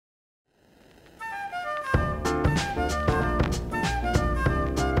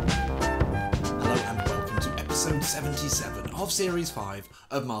episode 77 of Series 5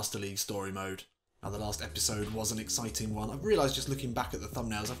 of Master League Story Mode. Now, the last episode was an exciting one. I've realised just looking back at the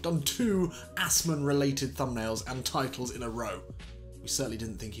thumbnails, I've done 2 Assman-related thumbnails and titles in a row. We certainly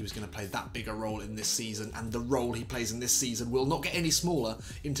didn't think he was going to play that big a role in this season, and the role he plays in this season will not get any smaller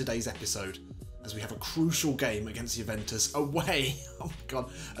in today's episode, as we have a crucial game against Juventus away. Oh my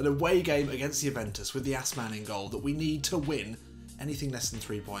god, an away game against Juventus with the Assman in goal that we need to win. Anything less than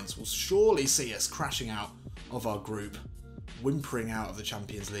 3 points will surely see us crashing out of our group, whimpering out of the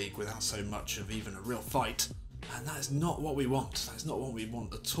Champions League without so much of even a real fight. And that is not what we want. That is not what we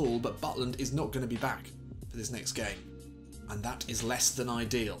want at all, but Butland is not going to be back for this next game. And that is less than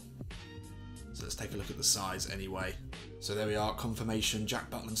ideal. So let's take a look at the size anyway. So there we are, confirmation.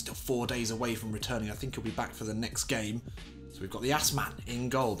 Jack Butland's still 4 days away from returning. I think he'll be back for the next game. So we've got the Assman in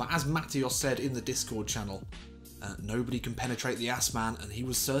goal. But as Mattios said in the Discord channel, nobody can penetrate the Assman, and he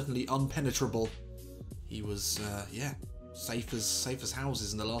was certainly unpenetrable. He was, yeah, safe as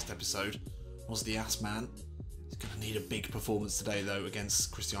houses in the last episode, was the Assman. He's going to need a big performance today, though,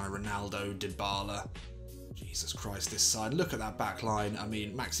 against Cristiano Ronaldo, Dybala. Jesus Christ, this side. Look at that back line. I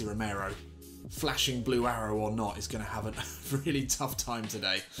mean, Maxi Romero, flashing blue arrow or not, is going to have a really tough time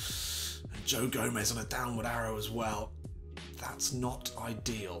today. And Joe Gomez on a downward arrow as well. That's not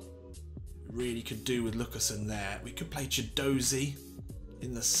ideal. We really could do with Lucasen there. We could play Chidozie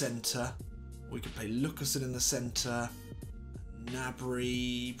in the centre. We could play Lucasen in the centre.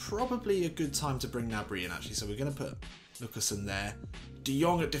 Gnabry, probably a good time to bring Gnabry in, actually. So we're going to put Lucasen there. De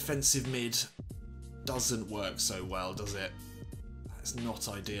Jong at defensive mid doesn't work so well, does it? That's not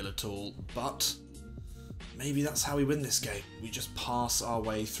ideal at all, but maybe that's how we win this game. We just pass our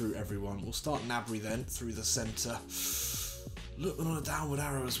way through everyone. We'll start Gnabry then, through the centre. Lookman on a downward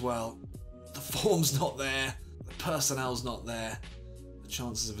arrow as well. The form's not there. The personnel's not there. The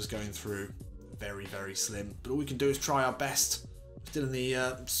chances of us going through, very, very slim. But all we can do is try our best. We're still in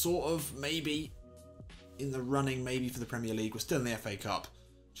the sort of, maybe, in the running maybe for the Premier League. We're still in the FA Cup.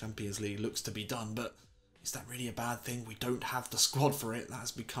 Champions League looks to be done, but is that really a bad thing? We don't have the squad for it. That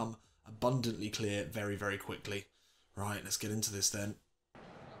has become abundantly clear very, very quickly. Right, let's get into this then.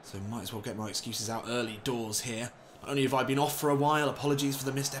 So might as well get my excuses out early doors here. Not only have I been off for a while, apologies for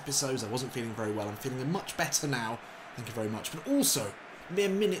the missed episodes, I wasn't feeling very well. I'm feeling much better now, thank you very much. But also, mere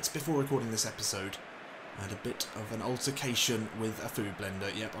minutes before recording this episode, I had a bit of an altercation with a food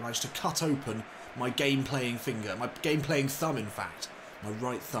blender. Yep, I managed to cut open my game-playing finger, my game-playing thumb in fact, my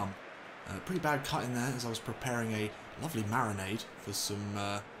right thumb. Pretty bad cut in there as I was preparing a lovely marinade for some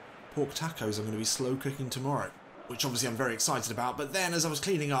pork tacos I'm going to be slow cooking tomorrow, which obviously I'm very excited about. But then as I was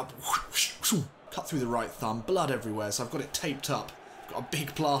cleaning up, cut through the right thumb, blood everywhere, so I've got it taped up. I've got a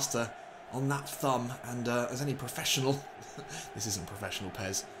big plaster on that thumb, and as any professional, this isn't professional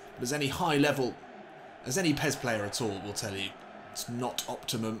PES, but as any high level, as any PES player at all will tell you, it's not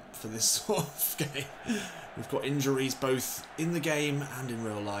optimum for this sort of game. We've got injuries both in the game and in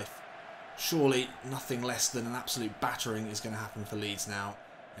real life. Surely nothing less than an absolute battering is going to happen for Leeds now.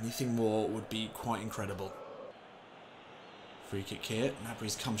 Anything more would be quite incredible. Free kick here.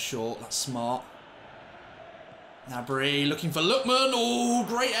 Gnabry's come short. That's smart. Gnabry looking for Lookman. Oh,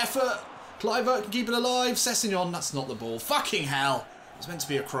 great effort. Kluivert can keep it alive. Sessegnon, that's not the ball. Fucking hell. It was meant to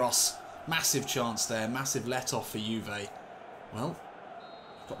be a cross. Massive chance there. Massive let-off for Juve. Well,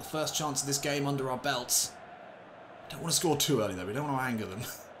 we've got the first chance of this game under our belts. Don't want to score too early, though. We don't want to anger them.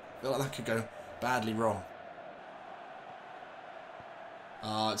 I feel like that could go badly wrong.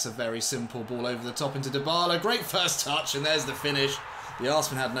 It's a very simple ball over the top into Dybala. Great first touch, and there's the finish. The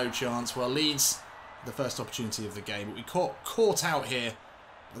Arsenal had no chance. Well, Leeds, the first opportunity of the game. But we caught out here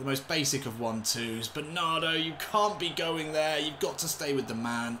with the most basic of 1-2s. Bernardo, you can't be going there. You've got to stay with the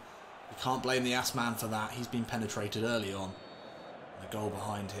man. You can't blame the Assman for that. He's been penetrated early on. And a goal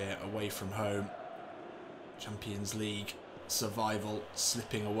behind here, away from home. Champions League survival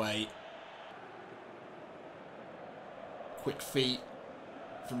slipping away. Quick feet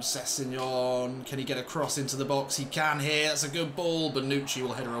from Sessegnon. Can he get a cross into the box? He can here. That's a good ball. Bonucci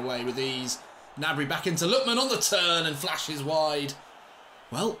will header away with ease. Gnabry back into Lookman on the turn and flashes wide.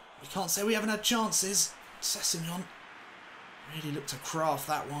 Well, we can't say we haven't had chances. Sessegnon really looked to craft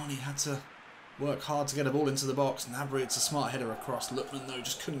that one. He had to work hard to get a ball into the box. Gnabry, it's a smart header across. Lookman, though,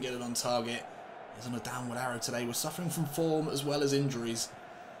 just couldn't get it on target. He's on a downward arrow today. We're suffering from form as well as injuries.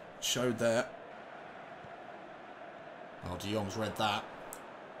 Showed there. Oh, De Jong's read that.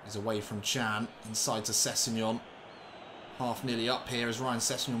 He's away from Chan. Inside to Sessegnon. Half nearly up here as Ryan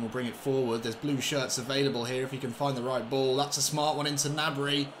Sessegnon will bring it forward. There's blue shirts available here if he can find the right ball. That's a smart one into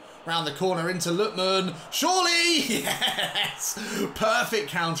Gnabry. Round the corner into Lutman. Surely! Yes! Perfect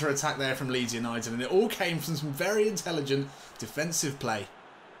counter-attack there from Leeds United. And it all came from some very intelligent defensive play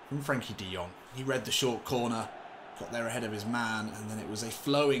from Frankie de Jong. He read the short corner, got there ahead of his man, and then it was a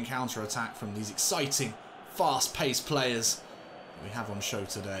flowing counter-attack from these exciting, fast-paced players that we have on show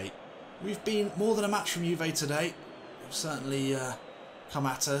today. We've been more than a match from Juve today. They've certainly come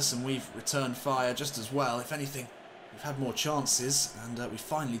at us, and we've returned fire just as well. If anything, we've had more chances, and we've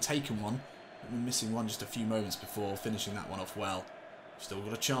finally taken one. We've been missing one just a few moments before, finishing that one off well. We've still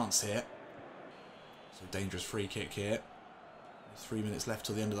got a chance here. So dangerous free kick here. 3 minutes left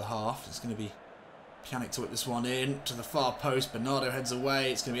till the end of the half. It's going to be Pjanic to whip this one in to the far post. Bernardo heads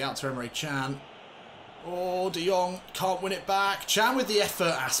away. It's going to be out to Emre Can. Oh, de Jong can't win it back. Can with the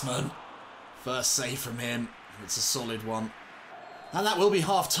effort. Asman. First save from him. It's a solid one. And that will be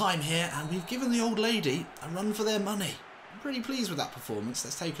half-time here, and we've given the old lady a run for their money. I'm pretty pleased with that performance.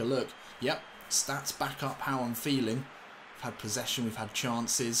 Let's take a look. Yep, stats back up how I'm feeling. We've had possession, we've had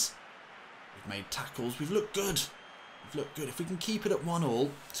chances. We've made tackles. We've looked good. We've looked good. If we can keep it at 1-1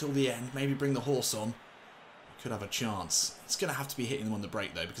 till the end, maybe bring the horse on, we could have a chance. It's going to have to be hitting them on the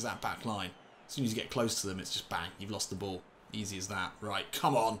break, though, because that back line, as soon as you get close to them, it's just bang, you've lost the ball. Easy as that. Right,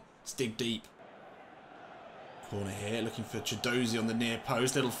 come on. Let's dig deep. Corner here, looking for Chidozie on the near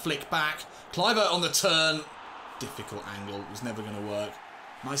post. Little flick back. Kluivert on the turn. Difficult angle. Was never going to work.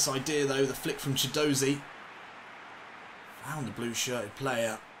 Nice idea, though. The flick from Chidozie. Found the blue-shirted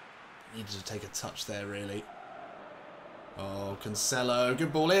player. Needed to take a touch there, really. Oh, Cancelo.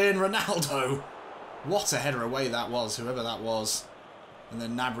 Good ball in. Ronaldo. What a header away that was, whoever that was. And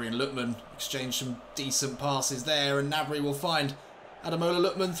then Gnabry and Lutman exchange some decent passes there. And Gnabry will find Ademola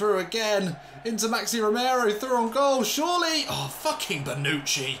Lutman through again. Into Maxi Romero. Through on goal. Surely. Oh, fucking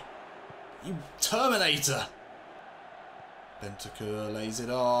Bonucci. You Terminator. Bentancur lays it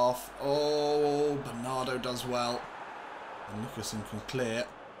off. Oh, Bernardo does well. And Lucasson can clear.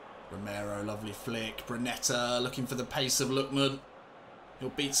 Romero, lovely flick. Brunetta looking for the pace of Lutman. He'll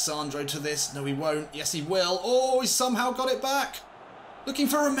beat Sandro to this. No, he won't. Yes, he will. Oh, he somehow got it back. Looking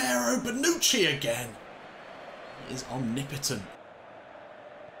for Romero. Bonucci again. He is omnipotent.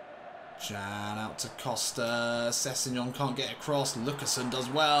 Can out to Costa. Sessegnon can't get across. Lucasson does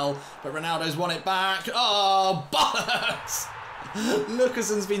well, but Ronaldo's won it back. Oh, bollocks!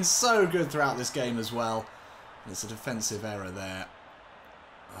 Lucasson's been so good throughout this game as well. It's a defensive error there.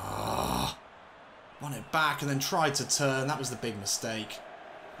 Ah, won it back and then tried to turn. That was the big mistake.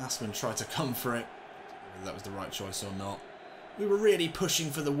 Asman tried to come for it. Whether that was the right choice or not. We were really pushing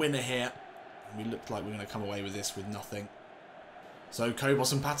for the winner here, and we looked like we were going to come away with this with nothing. So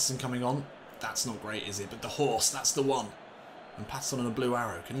Kobos and Patterson coming on. That's not great, is it? But the horse, that's the one. And Patterson on a blue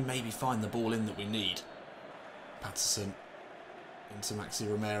arrow. Can he maybe find the ball in that we need? Patterson into Maxi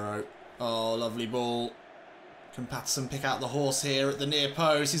Romero. Oh, lovely ball. Can Patterson pick out the horse here at the near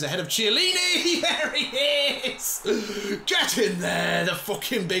post? He's ahead of Chiellini. There he is. Get in there, the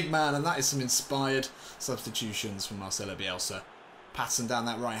fucking big man. And that is some inspired substitutions from Marcelo Bielsa. Patterson down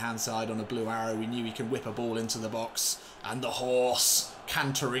that right-hand side on a blue arrow. We knew he could whip a ball into the box. And the horse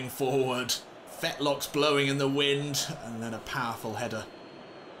cantering forward. Fetlocks blowing in the wind. And then a powerful header.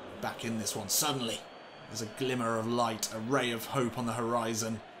 Back in this one. Suddenly, there's a glimmer of light. A ray of hope on the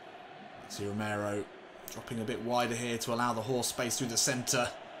horizon. See Romero dropping a bit wider here to allow the horse space through the centre.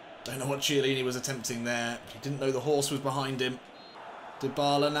 Don't know what Chiellini was attempting there. But he didn't know the horse was behind him.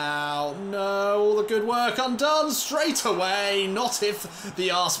 Dybala now. No, all the good work undone straight away. Not if the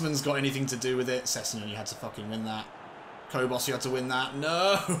Arsman's got anything to do with it. Sessegnon, you had to fucking win that. Kobos, you had to win that.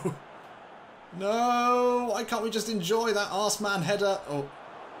 No. No. Why can't we just enjoy that Arsman header?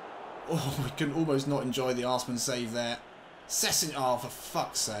 Oh, we can almost not enjoy the Arsman save there. Sessegnon. Oh, for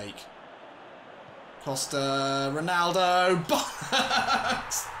fuck's sake. Costa, Ronaldo.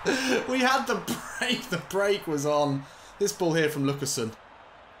 We had the break. The break was on. This ball here from Lucasson,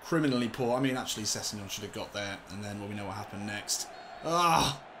 criminally poor. I mean, actually, Sessegnon should have got there, and then, well, we know what happened next.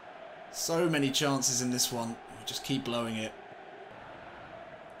 Ah, so many chances in this one. We just keep blowing it.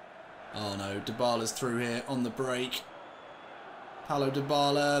 Oh no, Dybala's through here on the break. Paulo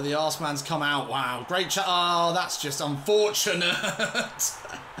Dybala, the Arseman's come out. Wow, great shot. Oh, that's just unfortunate.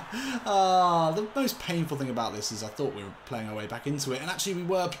 Ah, the most painful thing about this is I thought we were playing our way back into it, and actually we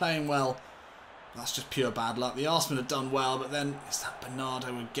were playing well. That's just pure bad luck. The Arsenal had done well, but then it's that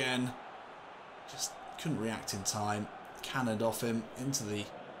Bernardo again. Just couldn't react in time. Cannoned off him into the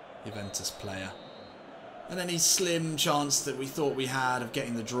Juventus player. And any slim chance that we thought we had of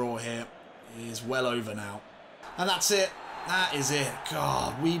getting the draw here is well over now. And that's it. That is it.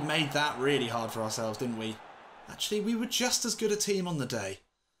 God, we made that really hard for ourselves, didn't we? Actually, we were just as good a team on the day.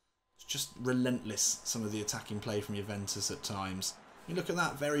 It's just relentless, some of the attacking play from Juventus at times. You look at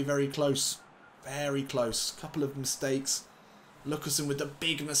that, very, very close. Very close. Couple of mistakes. Lucasen with the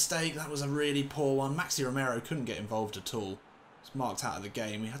big mistake. That was a really poor one. Maxi Romero couldn't get involved at all. He was marked out of the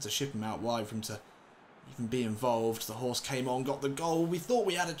game. We had to ship him out wide for him to even be involved. The horse came on, got the goal. We thought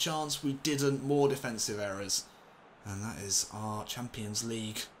we had a chance. We didn't. More defensive errors. And that is our Champions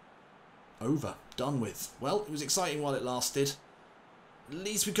League over. Done with. Well, it was exciting while it lasted. At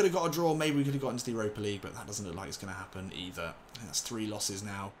least we could have got a draw. Maybe we could have got into the Europa League, but that doesn't look like it's going to happen either. That's 3 losses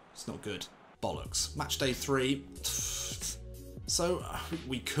now. It's not good. Bollocks. Match day 3. So,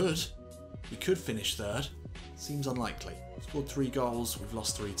 we could finish 3rd. Seems unlikely. Scored 3 goals. We've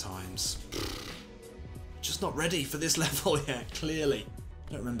lost 3 times. Just not ready for this level yet, clearly.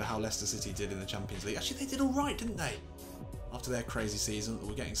 I don't remember how Leicester City did in the Champions League. Actually, they did alright, didn't they? After their crazy season.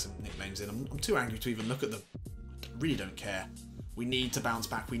 We're getting some nicknames in. I'm too angry to even look at them. I really don't care. We need to bounce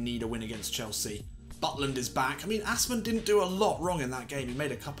back. We need a win against Chelsea. Butland is back. I mean, Assman didn't do a lot wrong in that game. He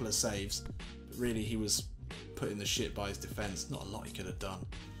made a couple of saves. But really, he was put in the shit by his defence. Not a lot he could have done.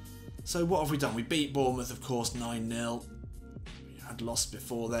 So what have we done? We beat Bournemouth, of course, 9-0. We had lost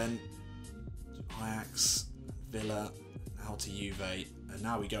before then. Ajax, Villa, now to Juve. And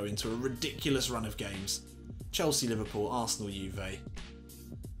now we go into a ridiculous run of games. Chelsea, Liverpool, Arsenal, Juve.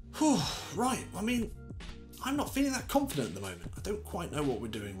 Whew, right, I mean, I'm not feeling that confident at the moment. I don't quite know what we're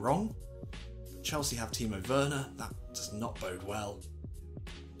doing wrong. Chelsea have Timo Werner. That does not bode well.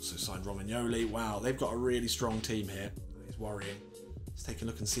 Also signed Romagnoli. Wow, they've got a really strong team here. It's worrying. Let's take a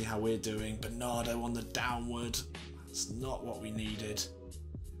look and see how we're doing. Bernardo on the downward. That's not what we needed.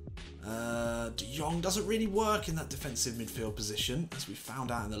 De Jong doesn't really work in that defensive midfield position, as we found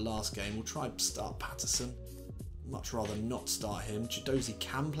out in the last game. We'll try to start Patterson. Much rather not start him. Chidozie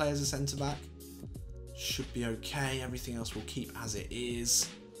can play as a centre-back. Should be okay. Everything else will keep as it is.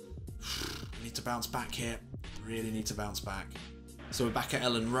 We need to bounce back here. Really need to bounce back. So we're back at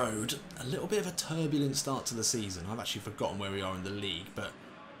Ellen Road. A little bit of a turbulent start to the season. I've actually forgotten where we are in the league, but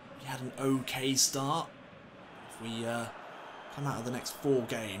we had an okay start. If we come out of the next 4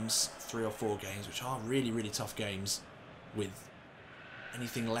 games, 3 or 4 games, which are really, really tough games, with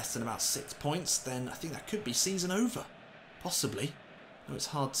anything less than about 6 points, then I think that could be season over. Possibly. No, it's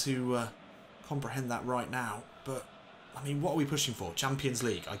hard to comprehend that right now, but I mean, what are we pushing for? Champions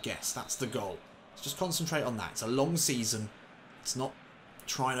League, I guess. That's the goal. Let's just concentrate on that. It's a long season. Let's not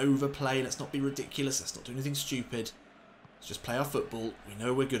try and overplay. Let's not be ridiculous. Let's not do anything stupid. Let's just play our football. We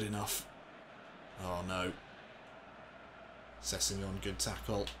know we're good enough. Oh, no. Sessegnon, good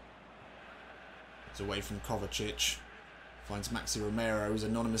tackle. It's away from Kovacic. Finds Maxi Romero, who's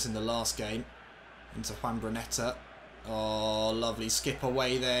anonymous in the last game. Into Juan Brunetta. Oh, lovely skip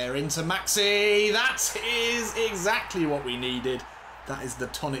away there into Maxi. That is exactly what we needed. That is the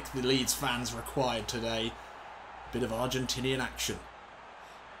tonic the Leeds fans required today. Bit of Argentinian action.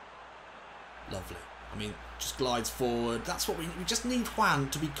 Lovely. I mean, just glides forward. That's what we just need Juan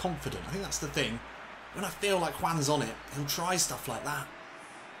to be confident. I think that's the thing. When I feel like Juan's on it, he'll try stuff like that.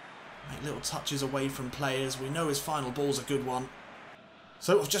 Make little touches away from players. We know his final ball's a good one.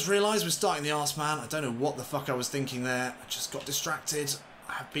 So I've just realised we're starting the Arseman. I don't know what the fuck I was thinking there. I just got distracted.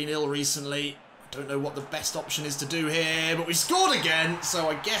 I have been ill recently. I don't know what the best option is to do here, but we scored again, so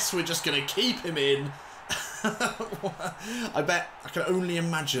I guess we're just going to keep him in. I bet I can only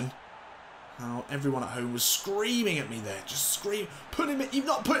imagine how everyone at home was screaming at me there. Just scream, put him in. You've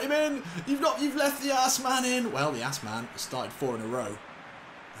not put him in. You've left the Arseman in. Well, the Arseman started 4 in a row.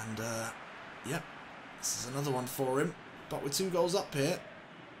 And, yep, this is another one for him. But with 2 goals up here,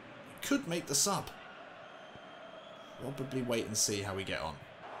 could make the sub. Probably wait and see how we get on.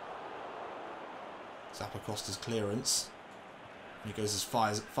 Zappacosta's clearance. He goes as far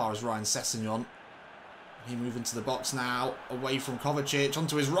as Ryan Sessegnon. He moves into the box now, away from Kovacic,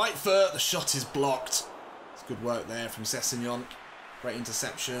 onto his right foot. The shot is blocked. It's good work there from Sessegnon. Great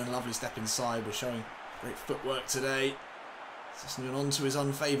interception, lovely step inside. We're showing great footwork today. Sessegnon onto his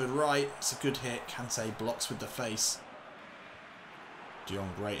unfavoured right. It's a good hit. Kante blocks with the face. De Jong,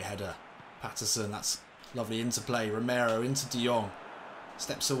 great header. Patterson, that's lovely interplay. Romero into De Jong.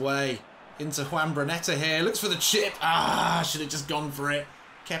 Steps away. Into Juan Brunetta here. Looks for the chip. Ah, should have just gone for it.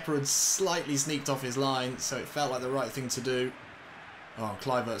 Kepa had slightly sneaked off his line, so it felt like the right thing to do. Oh,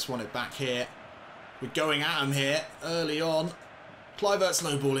 Kluivert's won it back here. We're going at him here early on. Kluivert's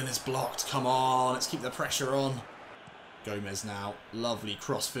low ball in is blocked. Come on, let's keep the pressure on. Gomez now. Lovely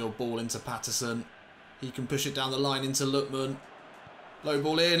crossfield ball into Patterson. He can push it down the line into Lookman. Low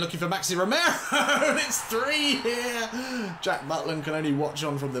ball in, looking for Maxi Romero, and it's 3 here. Jack Butland can only watch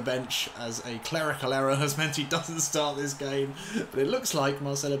on from the bench as a clerical error has meant he doesn't start this game. But it looks like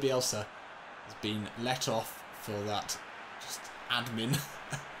Marcelo Bielsa has been let off for that just admin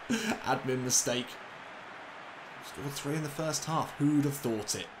mistake. Scored 3 in the first half. Who'd have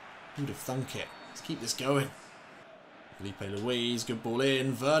thought it? Who'd have thunk it? Let's keep this going. Felipe Luis, good ball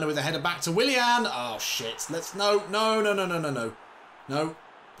in. Werner with a header back to Willian. Oh shit. Let's no. No,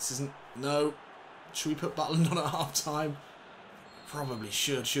 this isn't. No. Should we put Butland on at half time? Probably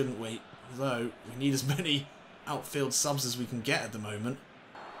should, shouldn't we? Although we need as many outfield subs as we can get at the moment.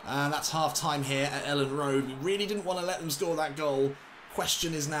 And that's half time here at Ellen Road. We really didn't want to let them score that goal.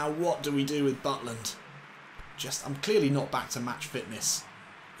 Question is now, what do we do with Butland? I'm clearly not back to match fitness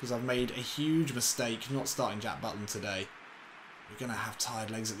because I've made a huge mistake not starting Jack Butland today. We're going to have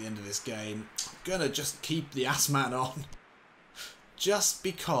tired legs at the end of this game. I'm going to just keep the ass man on. Just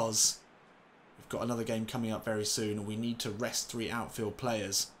because we've got another game coming up very soon and we need to rest 3 outfield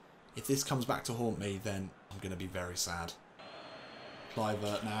players. If this comes back to haunt me, then I'm going to be very sad.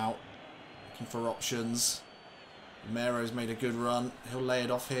 Kluivert now, looking for options. Romero's made a good run. He'll lay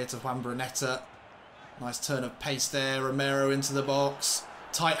it off here to Juan Brunetta. Nice turn of pace there. Romero into the box.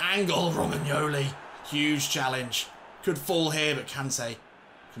 Tight angle, Romagnoli. Huge challenge. Could fall here, but Kante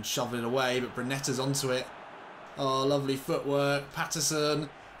can shovel it away, but Brunetta's onto it. Oh, lovely footwork. Patterson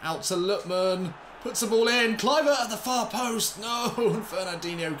out to Lutman. Puts the ball in. Kluivert at the far post. No,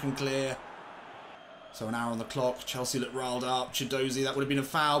 Fernandinho can clear. So an hour on the clock. Chelsea look riled up. Chidozie, that would have been a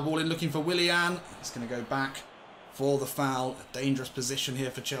foul. Ball in looking for Willian. He's going to go back for the foul. A dangerous position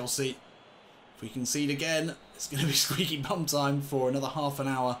here for Chelsea. If we concede again, it's going to be squeaky bum time for another half an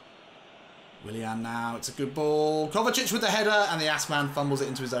hour. Willian now, it's a good ball. Kovacic with the header, and the ass-man fumbles it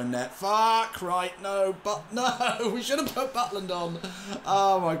into his own net. Fuck, right, no, but no, we should have put Butland on.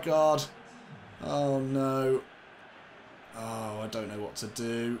 Oh my god. Oh no. Oh, I don't know what to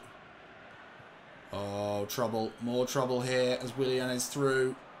do. Oh, trouble, more trouble here as Willian is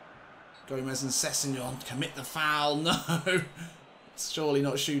through. Gomez and Sessegnon commit the foul. No, it's surely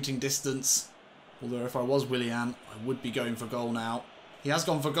not shooting distance. Although if I was Willian, I would be going for goal now. He has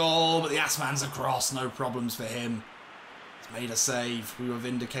gone for goal, but the ass-man's across. No problems for him. He's made a save. We were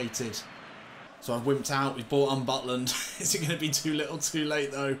vindicated. So I've wimped out. We've brought on Butland. Is it going to be too little too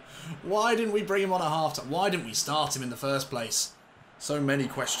late, though? Why didn't we bring him on at half-time? Why didn't we start him in the first place? So many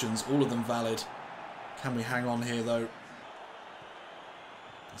questions, all of them valid. Can we hang on here, though?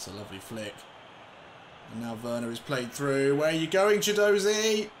 That's a lovely flick. And now Werner is played through. Where are you going,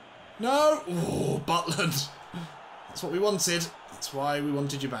 Chidozie? No! Oh, Butland. That's what we wanted. That's why we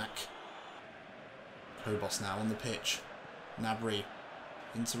wanted you back. Kobos now on the pitch. Gnabry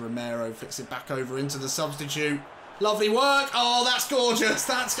into Romero. Flicks it back over into the substitute. Lovely work. Oh, that's gorgeous.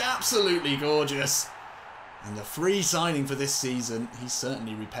 That's absolutely gorgeous. And the free signing for this season, he's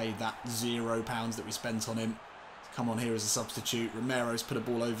certainly repaid that £0 that we spent on him. Come on here as a substitute. Romero's put a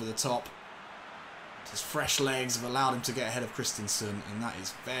ball over the top. His fresh legs have allowed him to get ahead of Christensen, and that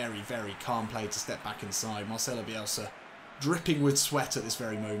is very, very calm play to step back inside. Marcelo Bielsa dripping with sweat at this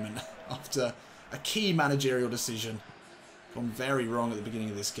very moment after a key managerial decision. Gone very wrong at the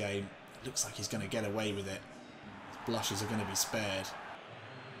beginning of this game. It looks like he's going to get away with it. His blushes are going to be spared.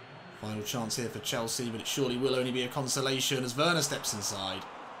 Final chance here for Chelsea, but it surely will only be a consolation as Werner steps inside.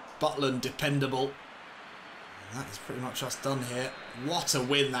 Butland dependable. And that is pretty much us done here. What a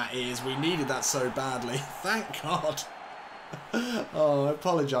win that is. We needed that so badly. Thank God. Oh, I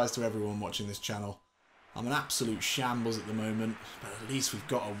apologise to everyone watching this channel. I'm an absolute shambles at the moment, but at least we've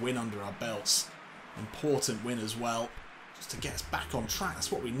got a win under our belts. Important win as well, just to get us back on track.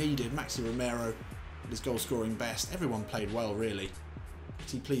 That's what we needed. Maxi Romero at his goal scoring best. Everyone played well, really.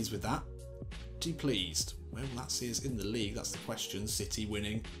 Pretty pleased with that. Pretty pleased. Where will that see us in the league? That's the question. City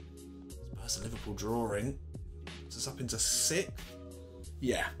winning. Spurs and Liverpool drawing. Puts us up into 6th.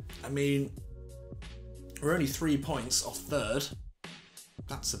 Yeah, I mean, we're only 3 points off 3rd.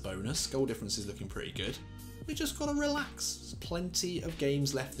 That's a bonus. Goal difference is looking pretty good. We just got to relax. There's plenty of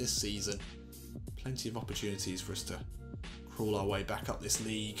games left this season. Plenty of opportunities for us to crawl our way back up this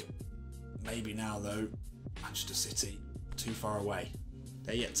league. Maybe now, though, Manchester City, too far away.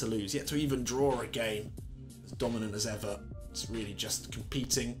 They're yet to lose, yet to even draw a game. As dominant as ever. It's really just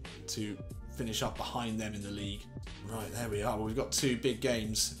competing to finish up behind them in the league. Right, there we are. Well, we've got 2 big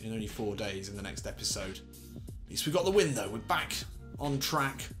games in only 4 days in the next episode. At least we got the win, though. We're back on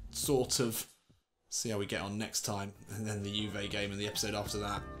track, sort of. See how we get on next time. And then the Juve game and the episode after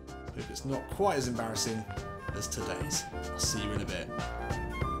that. Hope it's not quite as embarrassing as today's. I'll see you in a bit.